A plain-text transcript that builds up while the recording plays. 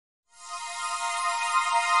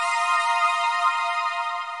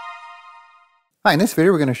Hi, in this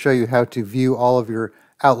video we're going to show you how to view all of your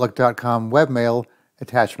Outlook.com webmail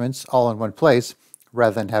attachments all in one place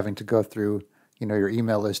rather than having to go through your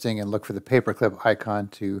email listing and look for the paperclip icon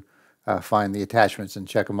to find the attachments and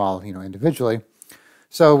check them all individually.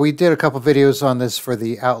 So we did a couple videos on this for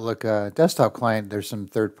the Outlook desktop client. There's some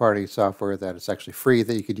third-party software that is actually free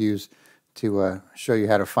that you could use to show you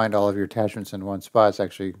how to find all of your attachments in one spot. It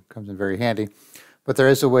actually comes in very handy. But there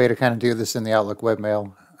is a way to kind of do this in the Outlook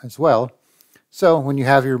webmail as well. So when you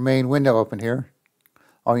have your main window open here,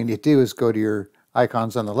 all you need to do is go to your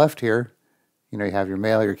icons on the left here. You have your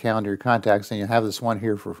mail, your calendar, your contacts, and you have this one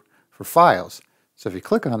here for files. So if you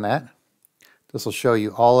click on that, this will show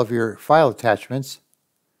you all of your file attachments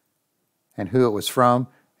and who it was from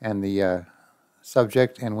and the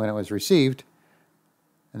subject and when it was received.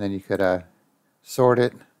 And then you could sort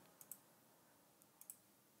it,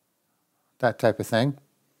 that type of thing.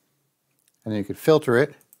 And then you could filter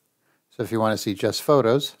it. So if you want to see just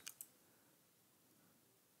photos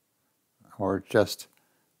or just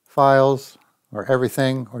files or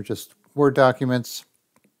everything or just Word documents,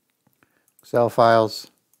 Excel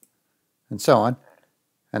files, and so on.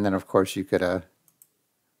 And then of course you could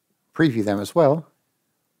preview them as well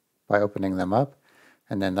by opening them up,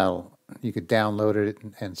 and then you could download it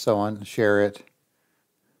and so on, share it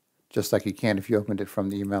just like you can if you opened it from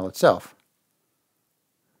the email itself.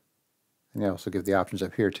 And you also give the options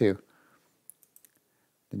up here too.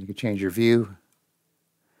 Then you could change your view,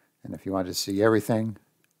 and if you wanted to see everything,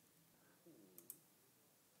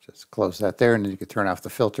 just close that there, and then you could turn off the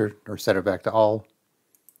filter or set it back to all.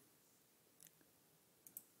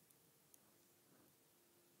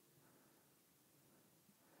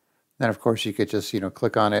 Then of course you could just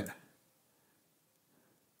click on it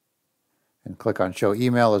and click on show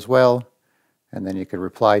email as well, and then you could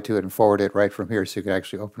reply to it and forward it right from here, so you could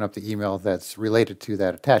actually open up the email that's related to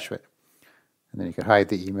that attachment. And then you could hide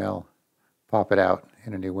the email, pop it out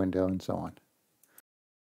in a new window, and so on.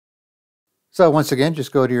 So once again,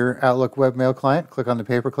 just go to your Outlook webmail client, click on the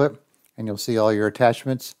paperclip, and you'll see all your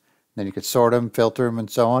attachments. Then you could sort them, filter them, and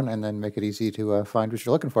so on, and then make it easy to find what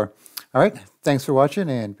you're looking for. All right, thanks for watching,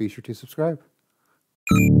 and be sure to subscribe.